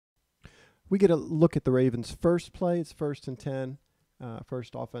We get a look at the Ravens' first play. It's 1st and 10,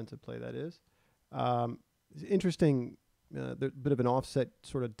 first offensive play, that is. It's interesting, bit of an offset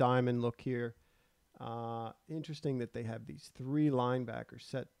sort of diamond look here. Interesting that they have these 3 linebackers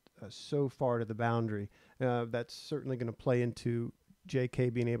set so far to the boundary. That's certainly going to play into J.K.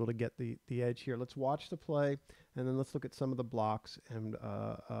 being able to get the edge here. Let's watch the play, and then let's look at some of the blocks and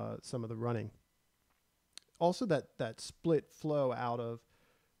some of the running. Also, that split flow out of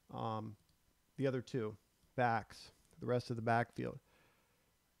the other 2 backs, the rest of the backfield,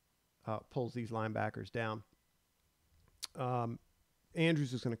 pulls these linebackers down.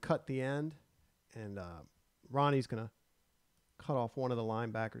 Andrews is going to cut the end, and Ronnie's going to cut off one of the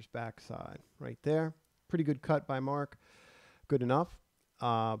linebackers' backside right there. Pretty good cut by Mark. Good enough.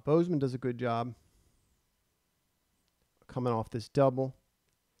 Bozeman does a good job coming off this double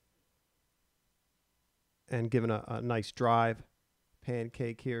and giving a nice drive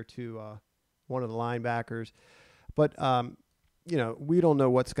pancake here to one of the linebackers. But, you know, we don't know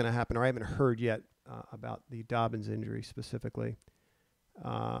what's going to happen, or I haven't heard yet about the Dobbins injury specifically.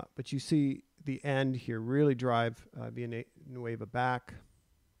 But you see the end here really drive Villanueva back.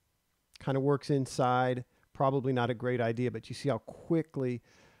 Kind of works inside. Probably not a great idea, but you see how quickly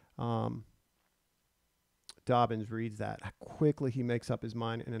Dobbins reads that. How quickly he makes up his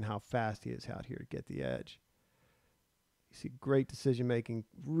mind, and then how fast he is out here to get the edge. You see great decision-making.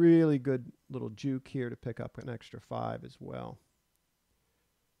 Really good little juke here to pick up an extra 5 as well.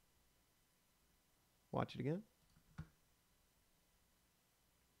 Watch it again.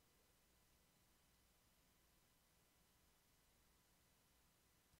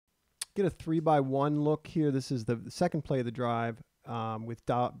 Get a 3-by-1 look here. This is the second play of the drive with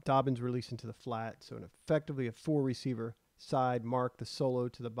Dobbins releasing to the flat. So effectively a 4-receiver side. Mark the solo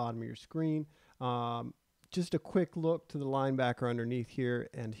to the bottom of your screen. Just a quick look to the linebacker underneath here,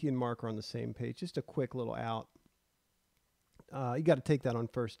 and he and Mark are on the same page. Just a quick little out. You got to take that on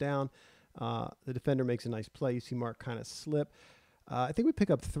 1st down. The defender makes a nice play. You see Mark kind of slip. I think we pick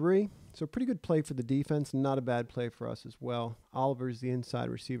up 3. So pretty good play for the defense. Not a bad play for us as well. Oliver's the inside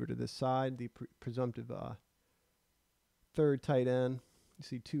receiver to this side, the presumptive 3rd tight end. You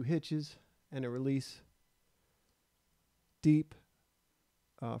see 2 hitches and a release deep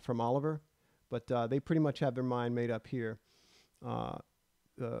from Oliver. But they pretty much have their mind made up here.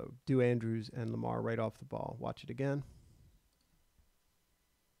 Do Andrews and Lamar right off the ball. Watch it again.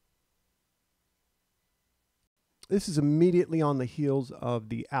 This is immediately on the heels of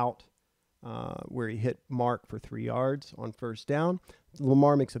the out where he hit Mark for 3 yards on 1st down.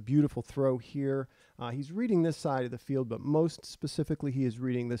 Lamar makes a beautiful throw here. He's reading this side of the field, but most specifically he is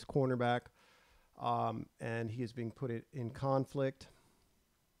reading this cornerback, and he is being put in conflict.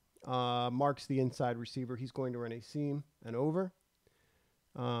 Mark's the inside receiver. He's going to run a seam and over.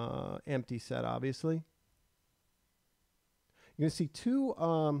 Empty set, obviously. You're going to see 2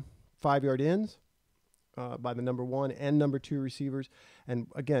 5-yard ins. By the number 1 and number 2 receivers. And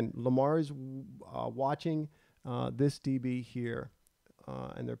again, Lamar is watching this DB here,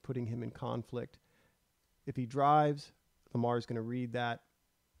 and they're putting him in conflict. If he drives, Lamar is going to read that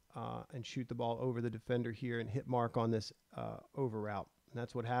and shoot the ball over the defender here and hit Mark on this over route. And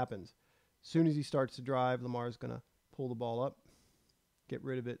that's what happens. As soon as he starts to drive, Lamar is going to pull the ball up, get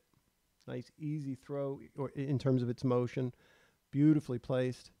rid of it. Nice, easy throw or in terms of its motion. Beautifully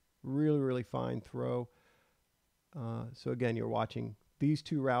placed. Really, really fine throw. So again, you're watching these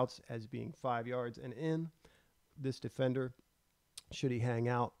 2 routes as being 5 yards and in. This defender, should he hang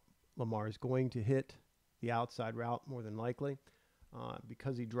out, Lamar is going to hit the outside route more than likely.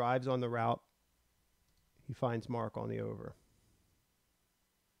 Because he drives on the route, he finds Mark on the over.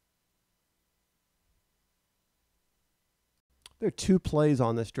 There are 2 plays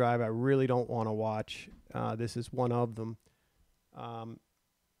on this drive I really don't want to watch. This is one of them.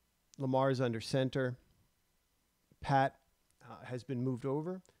 Lamar's under center. Pat has been moved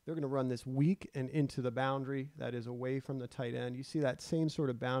over. They're going to run this weak and into the boundary that is away from the tight end. You see that same sort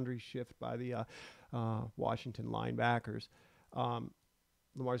of boundary shift by the Washington linebackers.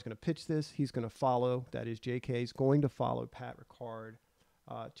 Lamar's going to pitch this. He's going to follow. That is J.K. is going to follow Pat Ricard.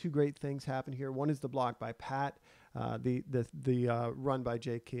 2 great things happen here. One is the block by Pat. The run by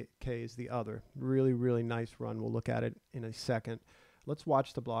J.K. is the other. Really, really nice run. We'll look at it in a second. Let's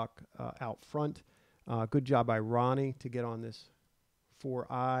watch the block out front. Good job by Ronnie to get on this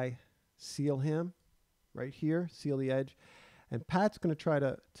 4-eye, seal him right here, seal the edge. And Pat's going to try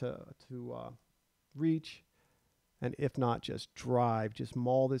to reach, and if not, just drive, just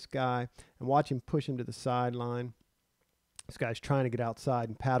maul this guy, and watch him push him to the sideline. This guy's trying to get outside,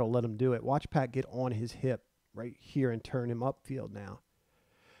 and Pat will let him do it. Watch Pat get on his hip right here and turn him upfield now.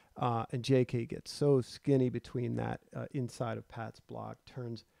 And J.K. gets so skinny between that inside of Pat's block,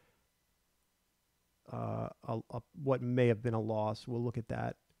 turns what may have been a loss. We'll look at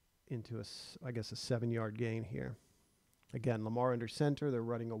that into I guess a 7-yard gain here. Again, Lamar under center. They're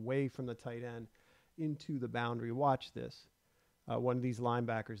running away from the tight end into the boundary. Watch this. One of these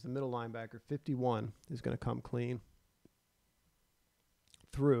linebackers, the middle linebacker, 51, is going to come clean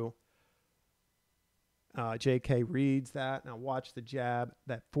through. J.K. reads that. Now watch the jab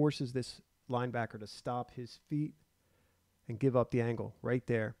that forces this linebacker to stop his feet and give up the angle right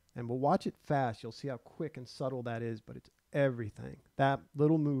there. And we'll watch it fast. You'll see how quick and subtle that is, but it's everything. That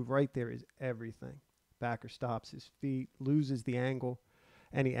little move right there is everything. Backer stops his feet, loses the angle,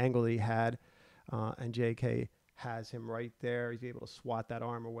 any angle that he had, and J.K. has him right there. He's able to swat that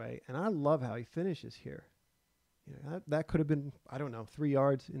arm away. And I love how he finishes here. You know, that could have been, I don't know, 3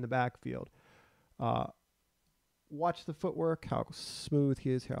 yards in the backfield. Watch the footwork, how smooth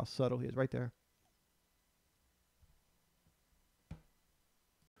he is, how subtle he is right there.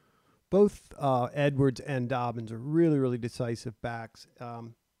 Both Edwards and Dobbins are really, really decisive backs.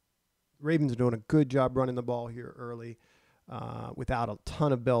 Ravens are doing a good job running the ball here early without a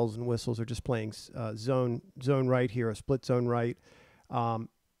ton of bells and whistles. They're just playing zone right here, a split zone right.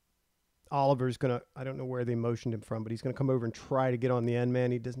 Oliver's going to, I don't know where they motioned him from, but he's going to come over and try to get on the end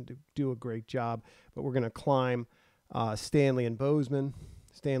man. He doesn't do a great job, but we're going to climb Stanley and Bozeman.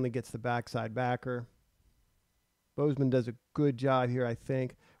 Stanley gets the backside backer. Bozeman does a good job here, I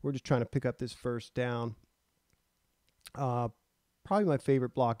think. We're just trying to pick up this first down. Probably my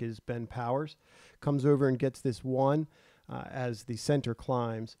favorite block is Ben Powers. Comes over and gets this one as the center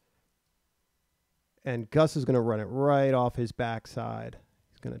climbs. And Gus is going to run it right off his backside.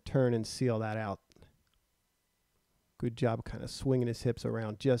 He's going to turn and seal that out. Good job kind of swinging his hips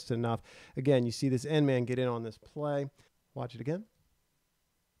around just enough. Again, you see this end man get in on this play. Watch it again.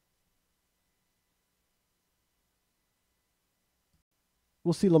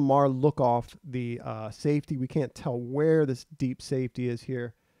 We'll see Lamar look off the safety. We can't tell where this deep safety is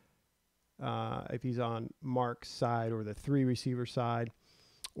here. If he's on Mark's side or the 3 receiver side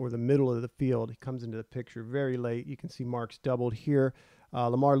or the middle of the field. He comes into the picture very late. You can see Mark's doubled here.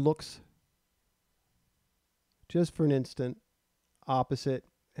 Lamar looks just for an instant opposite,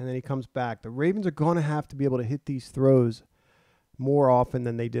 and then he comes back. The Ravens are going to have to be able to hit these throws more often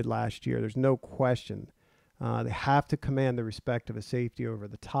than they did last year. There's no question. They have to command the respect of a safety over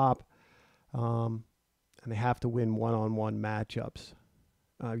the top, and they have to win one-on-one matchups.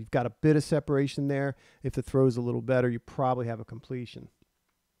 You've got a bit of separation there. If the throw's a little better, you probably have a completion.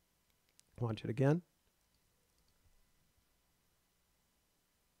 Watch it again.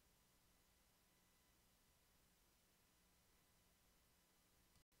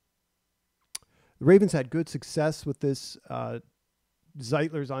 The Ravens had good success with this.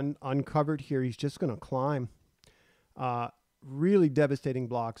 Zeitler's uncovered here. He's just going to climb. Really devastating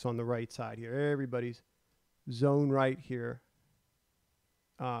blocks on the right side here. Everybody's zone right here.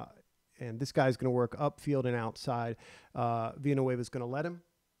 And this guy's going to work upfield and outside. Villanueva's going to let him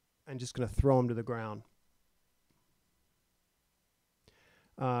and just going to throw him to the ground.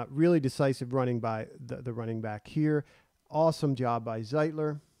 Really decisive running by the running back here. Awesome job by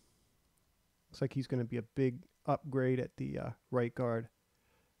Zeitler. Looks like he's going to be a big upgrade at the right guard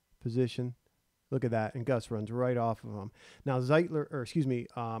position. Look at that. And Gus runs right off of him. Now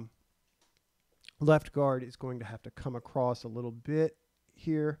left guard is going to have to come across a little bit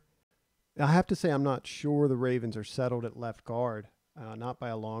here. I have to say I'm not sure the Ravens are settled at left guard, not by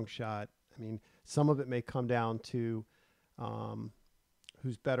a long shot. I mean, some of it may come down to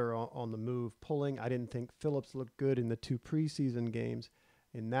who's better on the move pulling. I didn't think Phillips looked good in the 2 preseason games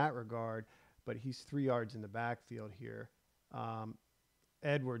in that regard, but he's 3 yards in the backfield here.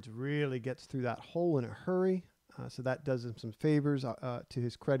 Edwards really gets through that hole in a hurry, so that does him some favors. To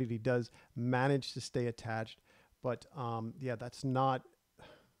his credit, he does manage to stay attached, but yeah, that's not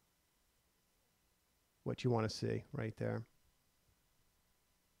what you want to see right there.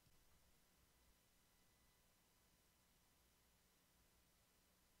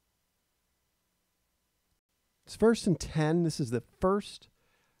 It's 1st and 10. This is the first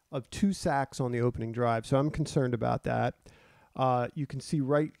of 2 sacks on the opening drive, so I'm concerned about that. You can see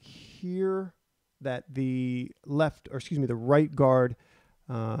right here that the right guard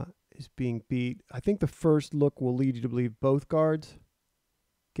is being beat. I think the first look will lead you to believe both guards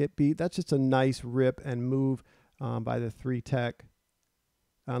get beat. That's just a nice rip and move by the 3 tech.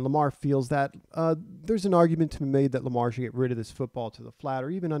 Lamar feels that. There's an argument to be made that Lamar should get rid of this football to the flat or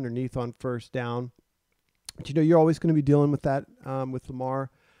even underneath on 1st down. But you know, you're always going to be dealing with that with Lamar.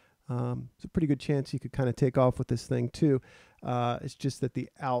 It's a pretty good chance he could kind of take off with this thing too. It's just that the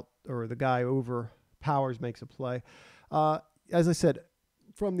guy overpowers makes a play. As I said,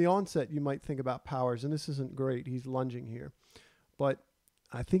 from the onset, you might think about Powers, and this isn't great. He's lunging here. But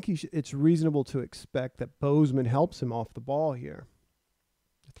I think it's reasonable to expect that Bozeman helps him off the ball here.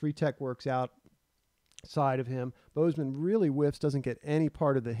 The 3-tech works out side of him. Bozeman really whiffs, doesn't get any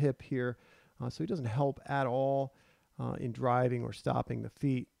part of the hip here, so he doesn't help at all in driving or stopping the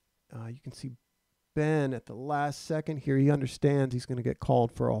feet. You can see Ben at the last second here. He understands he's going to get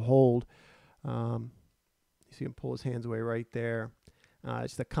called for a hold. You see him pull his hands away right there.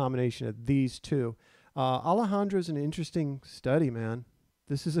 It's the combination of these two. Alejandro's an interesting study, man.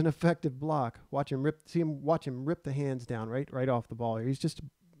 This is an effective block. Watch him rip the hands down right off the ball here. He's just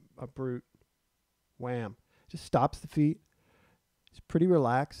a brute. Wham. Just stops the feet. He's pretty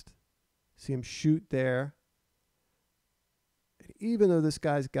relaxed. See him shoot there. And even though this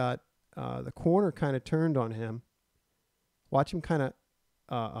guy's got the corner kind of turned on him, watch him kind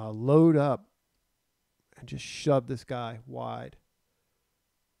of load up and just shove this guy wide.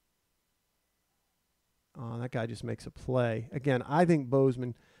 That guy just makes a play. Again, I think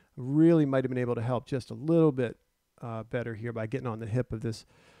Bozeman really might have been able to help just a little bit better here by getting on the hip of this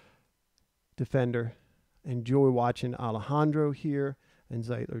defender. Enjoy watching Alejandro here, and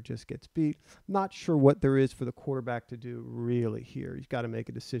Zeitler just gets beat. Not sure what there is for the quarterback to do really here. He's got to make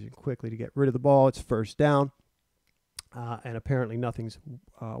a decision quickly to get rid of the ball. It's first down, and apparently nothing's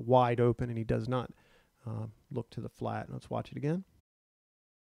wide open, and he does not look to the flat. Let's watch it again.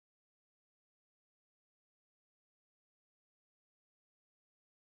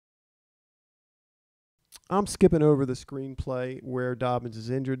 I'm skipping over the screenplay where Dobbins is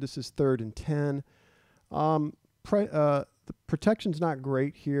injured. This is 3rd and 10. The protection's not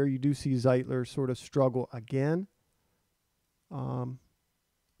great here. You do see Zeitler sort of struggle again.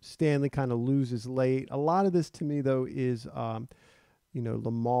 Stanley kind of loses late. A lot of this to me, though, is,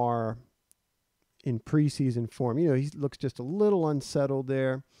 Lamar in preseason form. He looks just a little unsettled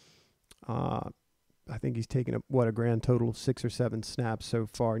there. I think he's taken a grand total of 6 or 7 snaps so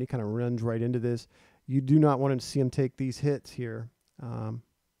far, and he kind of runs right into this. You do not want to see him take these hits here.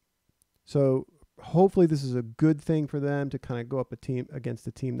 So hopefully this is a good thing for them to kind of go up against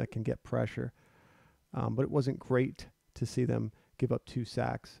a team that can get pressure. But it wasn't great to see them give up 2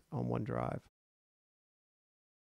 sacks on one drive.